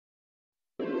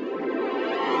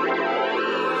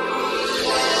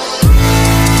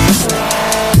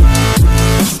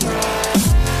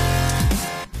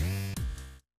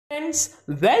friends,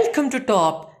 welcome to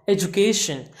Top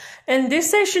Education. In this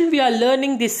session we are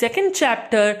learning the second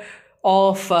chapter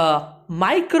of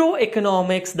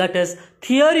microeconomics, that is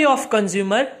theory of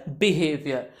consumer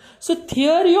behavior. So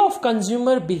theory of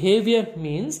consumer behavior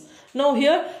means now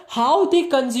here how the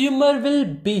consumer will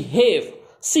behave.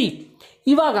 See,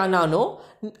 ivaga nanu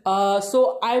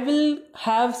so I will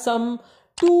have some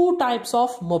two types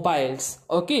of mobiles.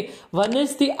 Okay, one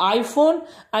is the iPhone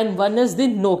and one is the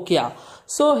Nokia.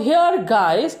 So here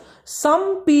guys,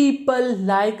 some people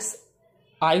likes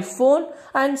iPhone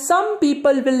and some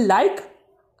people will like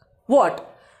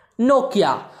what?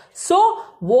 Nokia. So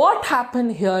what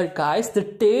happened here guys, the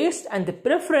taste and the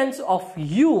preference of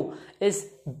you is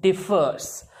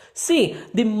differs. See,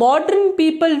 the modern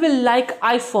people will like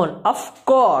iPhone, of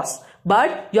course,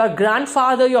 but your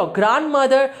grandfather, your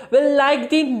grandmother will like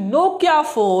the Nokia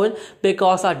phone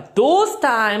because at those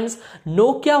times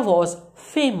Nokia was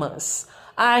famous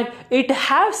and it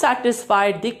have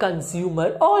satisfied the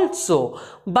consumer also.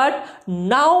 But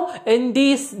now in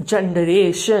this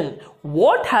generation,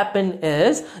 what happened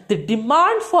is the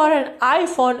demand for an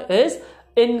iPhone is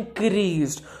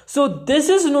increased. So this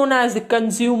is known as the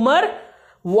consumer,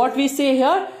 what we say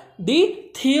here, the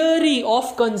theory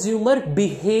of consumer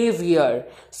behavior.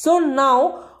 So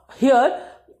now here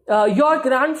your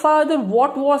grandfather,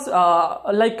 what was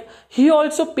like, he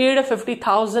also paid a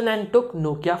 50,000 and took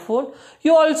Nokia phone.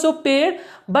 You also paid,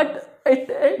 but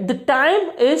the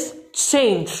time is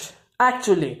changed.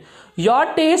 Actually, your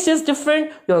taste is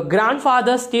different, your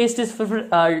grandfather's taste is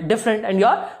different, and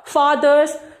your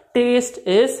father's taste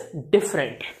is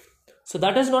different. So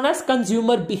that is known as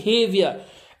consumer behavior.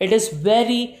 It is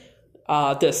very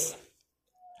this.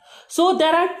 So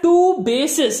there are two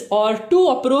bases or two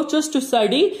approaches to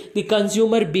study the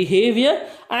consumer behavior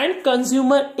and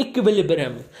consumer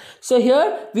equilibrium. So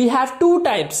here we have two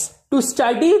types to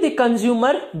study the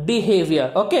consumer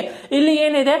behavior. Okay, ಇಲ್ಲಿ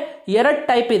ಏನಿದೆ, ಎರಡು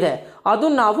type ಇದೆ, ಅದು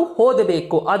ನಾವು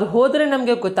ಓದಬೇಕು. ಅದು ಹೋದ್ರೆ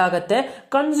ನಮಗೆ ಗೊತ್ತಾಗುತ್ತೆ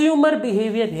consumer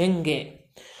behavior ಹೆಂಗೆ.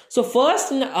 So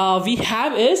first we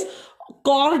have is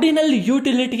cardinal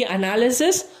utility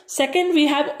analysis. Second we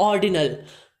have ordinal.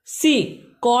 C,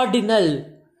 cardinal.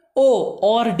 O,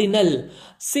 ordinal.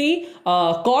 C,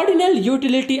 cardinal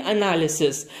utility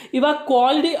analysis. Iva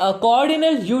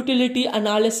cardinal utility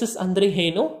analysis andre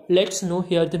henu? Let's know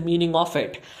here the meaning of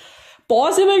it.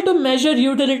 Possible to measure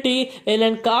utility in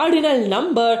a cardinal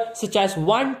number such as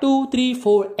 1, 2, 3,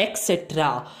 4,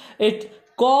 etc. It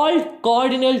called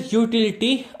cardinal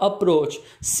utility approach.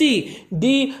 See,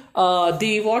 the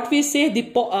what we say, the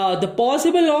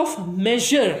possible of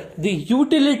measure the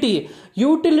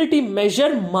utility measure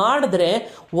ಮಾಡಿದ್ರೆ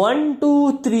 1, 2,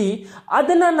 3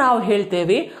 ಅದನ್ನ ನಾವು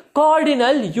ಹೇಳ್ತೇವೆ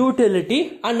cardinal utility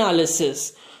analysis.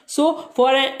 So for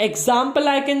an example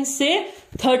I can say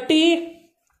 30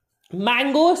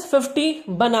 mangoes, 50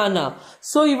 banana.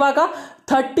 So ivaga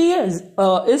 30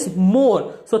 is more,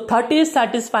 so 30 is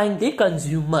satisfying the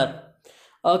consumer.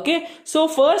 Okay, so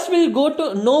first we'll go to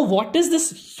know what is this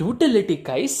utility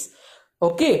guys.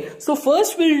 Okay, so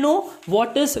first we'll know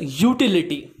what is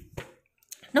utility.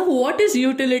 Now what is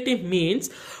utility means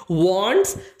wants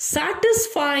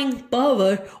satisfying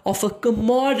power of a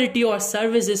commodity or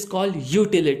service is called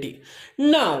utility.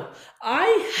 Now I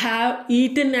have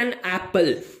eaten an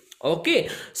apple. Okay,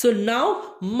 so now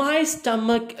my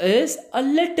stomach is a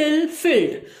little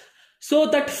filled, so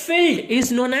that filled is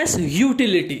known as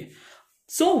utility.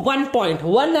 So 1 point,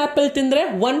 1 apple tindre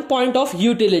 1 point of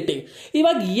utility.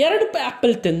 Ivag 2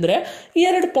 apple tindre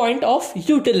 2 point of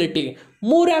utility.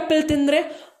 3 apple tindre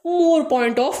 3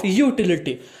 point of utility.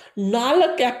 4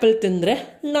 apple tindre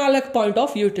 4 point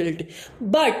of utility.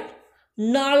 But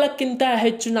 4ಕ್ಕಿಂತ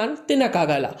ಹೆಚ್ಚು ನಾನು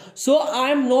ತಿನ್ನಕ್ಕಾಗಲ್ಲ. So I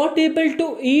am not able to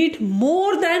eat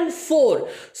more than 4.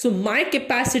 So my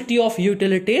capacity of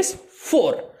utility is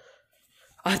 4.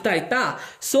 ಅರ್ಥ ಆಯ್ತಾ?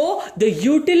 So the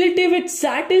utility which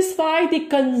satisfy the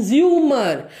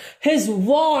consumer, his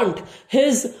want,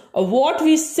 his what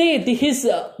we say, his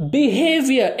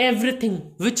behavior, everything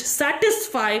which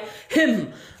satisfy him.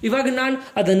 ಇವಾಗ ನಾನು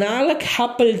ಅದು 4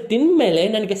 apple ತಿಂದ್ಮೇಲೆ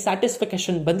ನನಗೆ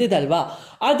satisfaction ಬಂದಿದಲ್ವಾ,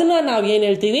 ಅದನ್ನ ನಾವು ಏನ್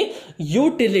ಹೇಳ್ತೀವಿ,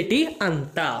 ಯುಟಿಲಿಟಿ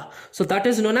ಅಂತ. So that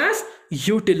is known as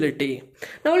utility.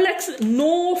 Now let's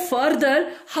know further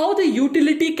how the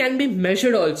utility can be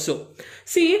measured also.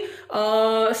 See,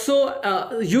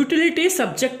 utility is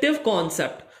subjective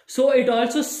concept, so it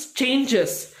also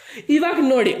changes. ಇವಾಗ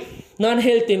ನೋಡಿ, ನಾನು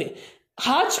ಹೇಳ್ತೀನಿ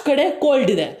ಆಚ್ ಕಡೆ ಕೋಲ್ಡ್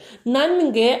ಇದೆ,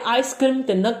 ನನಗೆ ಐಸ್ ಕ್ರೀಮ್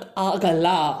ತಿನ್ನಕ್ ಆಗಲ್ಲ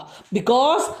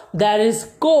because there is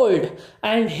cold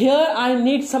and here I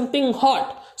need something hot.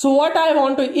 So what I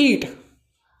want to eat,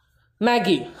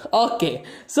 Maggie. Okay,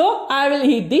 so I will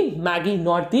eat the Maggie,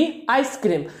 not the ice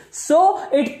cream. So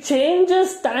it changes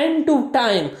time to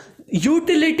time.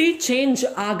 Utility change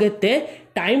agate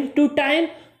time to time,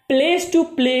 place to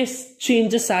place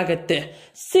changes agate.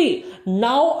 See,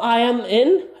 now I am in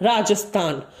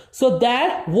Rajasthan. So there,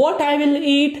 what I will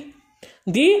eat?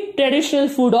 The traditional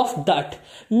food of that.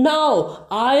 Now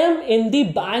I am in the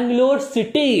Bangalore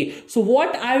city. So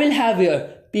what I will have here?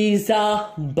 Pizza,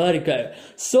 burger.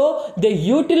 So the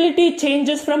utility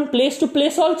changes from place to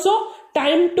place also,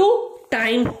 time to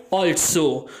time also.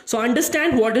 So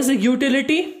understand what is the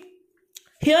utility?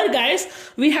 Here guys,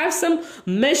 we have some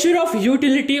measure of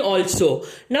utility also.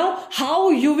 Now how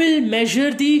you will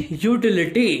measure the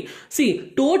utility? See,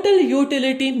 total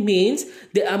utility means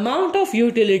the amount of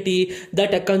utility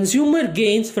that a consumer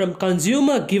gains from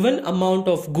consumer given amount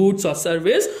of goods or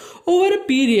service over a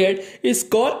period is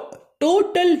called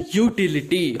total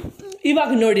utility.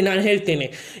 ಇವಾಗ ನೋಡಿ ನಾನು ಹೇಳ್ತೀನಿ,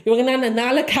 ಇವಾಗ ನಾನು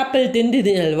 4 apple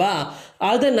ತಿಂದಿದ್ದೀನಿ ಅಲ್ವಾ,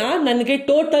 ಅದನ್ನ ನನಗೆ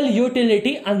total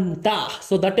utility ಅಂತ.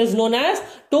 So that is known as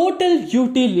total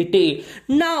utility.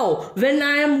 Now when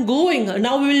I am going,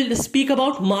 now we will speak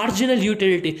about marginal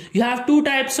utility. You have two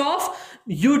types of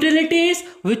utilities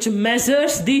which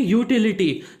measures the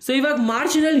utility. So ಇವಾಗ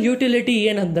marginal utility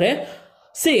ಏನಂದ್ರೆ,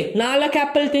 C 4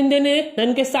 apple ತಿಂದೇನೆ,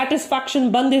 ನನಗೆ satisfaction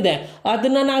ಬಂದಿದೆ,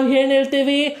 ಅದನ್ನ ನಾವು ಏನ್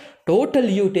ಹೇಳ್ತೀವಿ? Total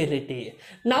utility.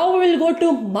 Now we will go to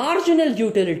marginal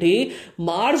utility.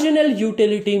 Marginal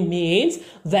utility means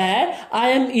where I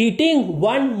am eating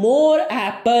one more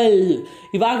apple.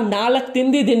 ಇವಾಗ 4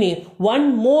 ತಿಂದಿದ್ದೀನಿ, one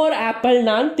more apple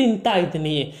ನಾನು ತಿಂತಾ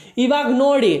ಇದ್ದೀನಿ. ಇವಾಗ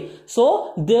ನೋಡಿ, so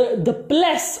the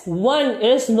plus 1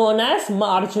 is known as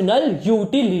marginal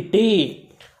utility.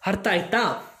 ಅರ್ಥ ಆಯ್ತಾ?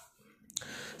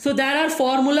 So there are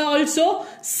formula also.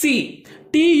 See,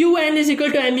 TUN is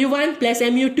equal to MU1 plus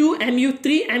MU2, MU3,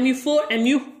 MU4,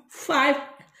 MU5.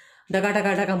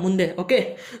 Daga munde. Okay.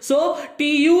 So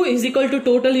TU is equal to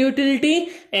total utility,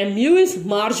 MU is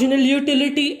marginal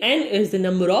utility, N is the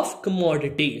number of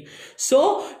commodity. So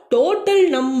total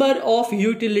number of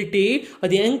utility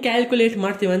ಅದು ಹೆಂಗ್ calculate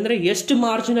ಮಾಡ್ತೀವಿ ಅಂದ್ರೆ, ಎಷ್ಟು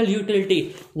marginal utility?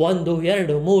 1 2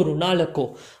 3 4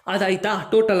 ಅದಾಯ್ತಾ,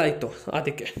 total ಆಯ್ತು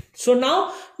ಅದಕ್ಕೆ. So ನಾವು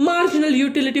marginal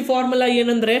utility formula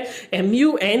ಏನಂದ್ರೆ,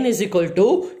 MUN is equal to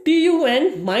TUN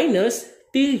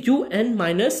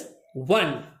minus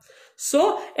 1. So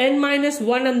n minus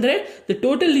 1 ಅಂದ್ರೆ the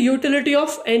total utility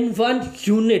of n1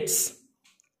 units.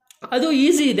 ಅದು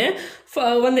ಈಸಿ ಇದೆ,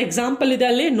 ಒಂದು ಎಕ್ಸಾಂಪಲ್ ಇದೆ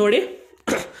ಅಲ್ಲಿ ನೋಡಿ.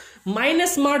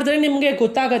 ಮೈನಸ್ ಮಾಡಿದ್ರೆ ನಿಮಗೆ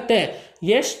ಗೊತ್ತಾಗತ್ತೆ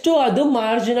ಎಷ್ಟು ಅದು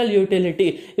ಮಾರ್ಜಿನಲ್ ಯುಟಿಲಿಟಿ.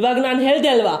 ಇವಾಗ ನಾನು ಹೇಳ್ದೆ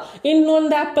ಅಲ್ವಾ,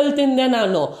 ಇನ್ನೊಂದು ಆಪಲ್ ತಿಂದೆ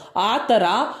ನಾನು, ಆ ತರ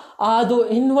ಅದು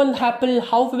ಇನ್ನೊಂದು apple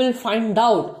how will find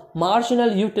out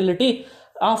marginal utility,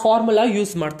 ಆ ಫಾರ್ಮುಲಾ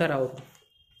ಯೂಸ್ ಮಾಡ್ತಾರೆ ಅವರು.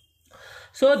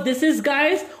 So this is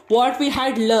guys what we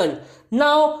had learned.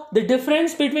 Now the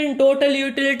difference between total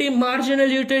utility, marginal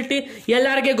utility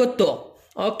ellarge gottu.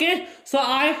 Okay, so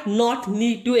I not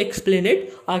need to explain it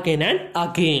again and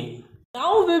again.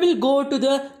 Now we will go to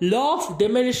the law of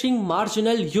diminishing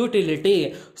marginal utility.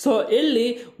 So illi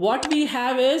what we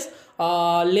have is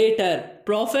later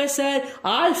Professor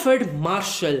Alfred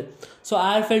Marshall. So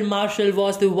Alfred Marshall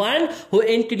was the one who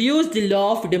introduced the law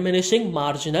of diminishing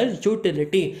marginal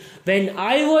utility. When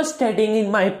I was studying in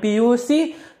my PUC,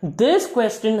 this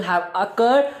question have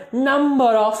occurred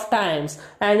number of times,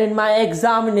 and in my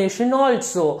examination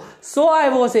also. So I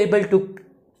was able to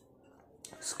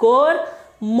score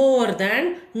more than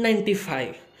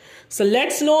 95. So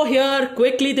let's know here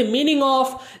quickly the meaning of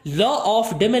law of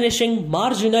diminishing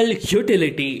marginal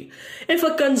utility. If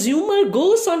a consumer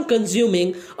goes on consuming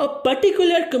a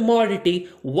particular commodity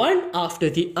one after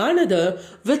the another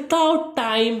without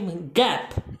time gap,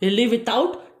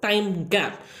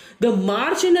 the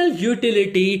marginal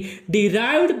utility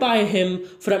derived by him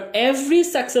from every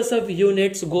successive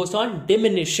units goes on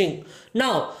diminishing.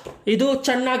 Now, idu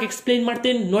channagi explain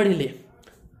martini nodili.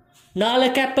 4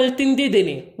 apple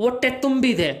ತಿಂದಿದ್ದೀನಿ, ಹೊಟ್ಟೆ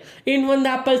ತುಂಬಿದೆ, ಇನ್ನೊಂದು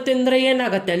apple ತಿಂದ್ರೆ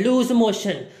ಏನಾಗುತ್ತೆ? Loose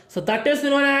motion. So that is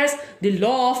known as the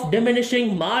law of diminishing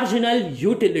marginal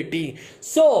utility.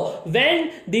 So when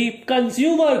the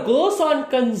consumer goes on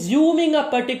consuming a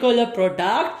particular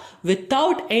product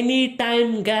without any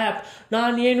time gap,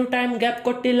 ನಾನು ಏನು time gap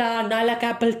ಕೊಟ್ಟಿಲ್ಲ, 4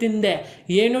 apple ತಿಂದೆ,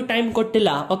 ಏನು time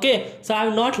ಕೊಟ್ಟಿಲ್ಲ. Okay, so I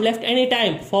have not left any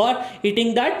time for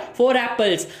eating that 4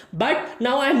 apples, but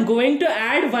now I am going to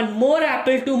add one more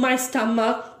apple to my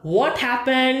stomach. What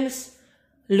happens?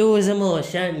 lose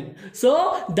motion. So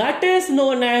that is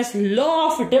known as law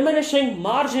of diminishing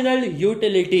marginal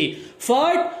utility.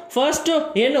 First,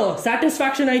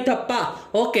 satisfaction aitappa.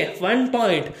 Okay, 1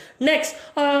 point. Next,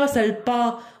 salpa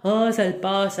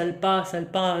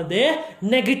de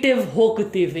negative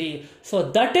hogtivi. So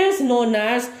that is known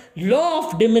as law of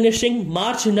diminishing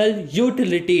marginal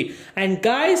utility. And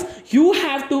guys, you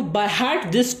have to by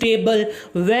heart this table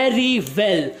very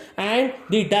well and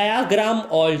the diagram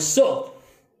also.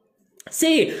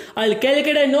 C ಅಲ್ಲಿ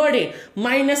ಕೆಳಗಡೆ ನೋಡಿ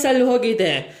minus ಅಲ್ಲಿ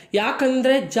ಹೋಗಿದೆ,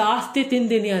 ಯಾಕಂದ್ರೆ ಜಾಸ್ತಿ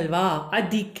ತಿಂದಿನಿ ಅಲ್ವಾ,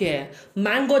 ಅದಕ್ಕೆ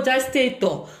mango ಜಾಸ್ತಿ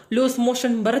ಆಯ್ತು, loose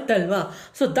motion ಬರುತ್ತಲ್ವಾ.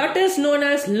 So that is known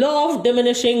as law of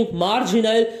diminishing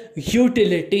marginal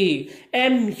utility.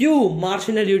 MU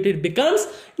marginal utility becomes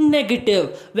negative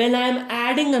when I am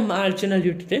adding a marginal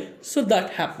utility. So that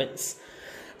happens.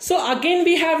 So again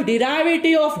we have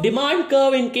derivative of demand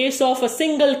curve in case of a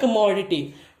single commodity.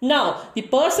 Now, the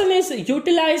person is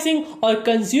utilizing or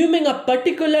consuming a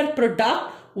particular product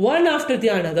one after the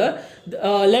another.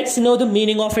 Let's know the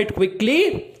meaning of it quickly.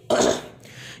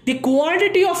 The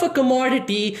quantity of a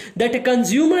commodity that a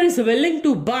consumer is willing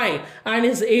to buy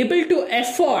and is able to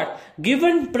afford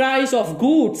given price of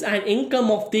goods and income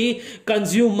of the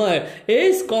consumer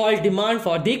is called demand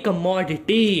for the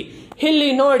commodity.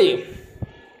 Hilli nodi.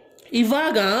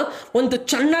 ಇವಾಗ ಒಂದು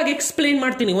ಚೆನ್ನಾಗಿ explain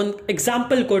ಮಾಡ್ತೀನಿ, ಒಂದು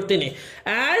example ಕೊಡ್ತೀನಿ.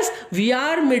 As we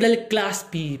are middle class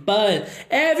people,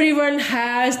 every one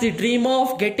has the dream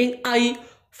of getting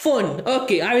iPhone.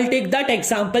 Okay, I will take that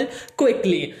example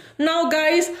quickly. Now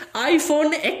guys,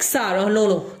 iPhone XR,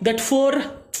 that 4,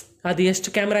 ಅದು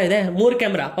ಎಷ್ಟು camera ಇದೆ, 3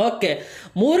 camera. Okay,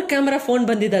 3 camera phone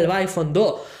ಬಂದಿದಲ್ವಾ ಐಫೋನ್ದು,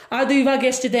 ಅದು ಇವಾಗ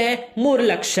ಎಷ್ಟಿದೆ, 3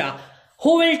 lakh.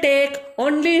 Who will take?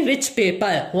 Only rich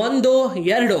people. 1,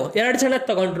 2 ಜನ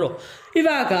ತಗೊಂಡ್ರು.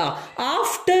 ಇವಾಗ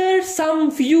after some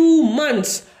few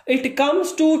months it comes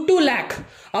to 2 lakh.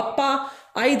 ಅಪ್ಪ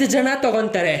 5 ಜನ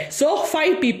ತಗೊಂತಾರೆ. So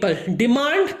 5 people.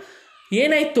 Demand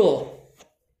ಏನಾಯ್ತು?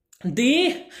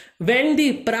 When the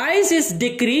price is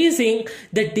decreasing,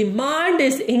 the demand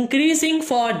is increasing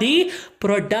for the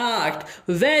product.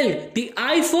 Well, the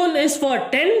iPhone is for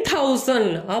 10,000.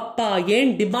 ಅಪ್ಪ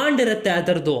ಏನ್ demand ಇರುತ್ತೆ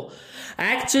ಅದರದು.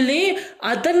 ಆಕ್ಚುಲಿ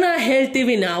ಅದನ್ನ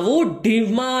ಹೇಳ್ತೀವಿ ನಾವು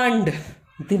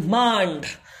demand.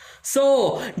 So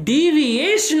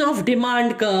deviation of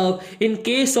demand curve in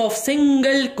case of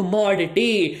single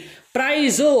commodity.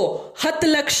 Price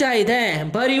 10 lakh ಇದೆ,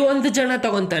 ಬರೀ 1 ಜನ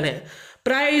ತಗೊಂತಾನೆ.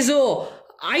 ಪ್ರೈಸು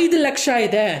 5 ಲಕ್ಷ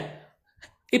ಇದೆ,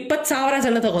 20,000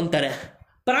 ಜನ ತಗೊಂತಾರೆ.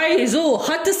 ಪ್ರೈಸು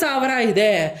 10,000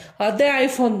 ಇದೆ, ಅದೇ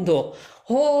ಐಫೋನ್ದು.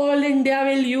 Hole India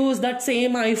will use that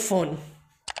same iPhone.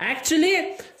 Actually,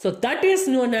 so that is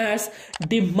known as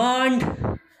demand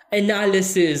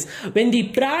analysis. When the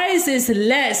price is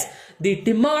less, the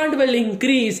demand will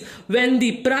increase. When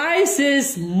the price is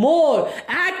more,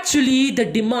 actually the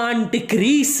demand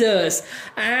decreases.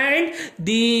 And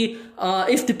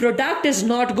if the product is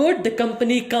not good, the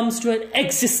company comes to an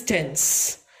existence.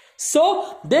 So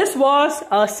this was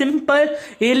a simple.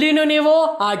 ಇಲ್ಲಿನೂ ನೀವು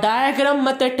ಆ diagram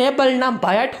ಮತ್ತೆ table ನ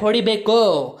ಬಯಟ್ ಹೊಡಿಬೇಕು,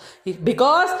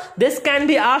 because this can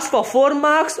be asked for 4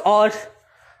 marks or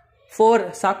 4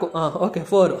 ಸಾಕು. Okay,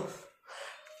 4.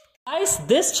 Guys,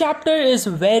 this chapter is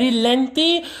very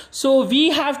lengthy, so we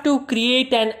have to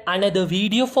create another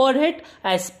video for it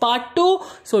as part 2.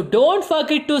 So don't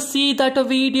forget to see that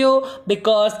video,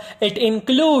 because it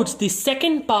includes the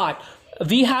second part.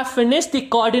 We have finished the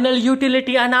cardinal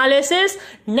utility analysis.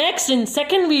 Next, in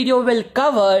second video, we'll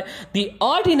cover the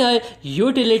ordinal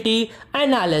utility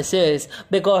analysis,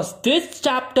 because this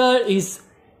chapter is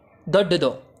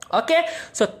doddo. Okay,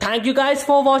 so thank you guys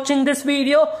for watching this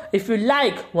video. If you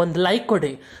like, one like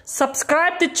kodi,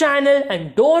 subscribe the channel, and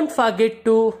don't forget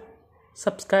to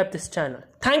subscribe this channel.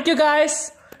 Thank you guys.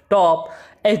 Top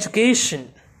education.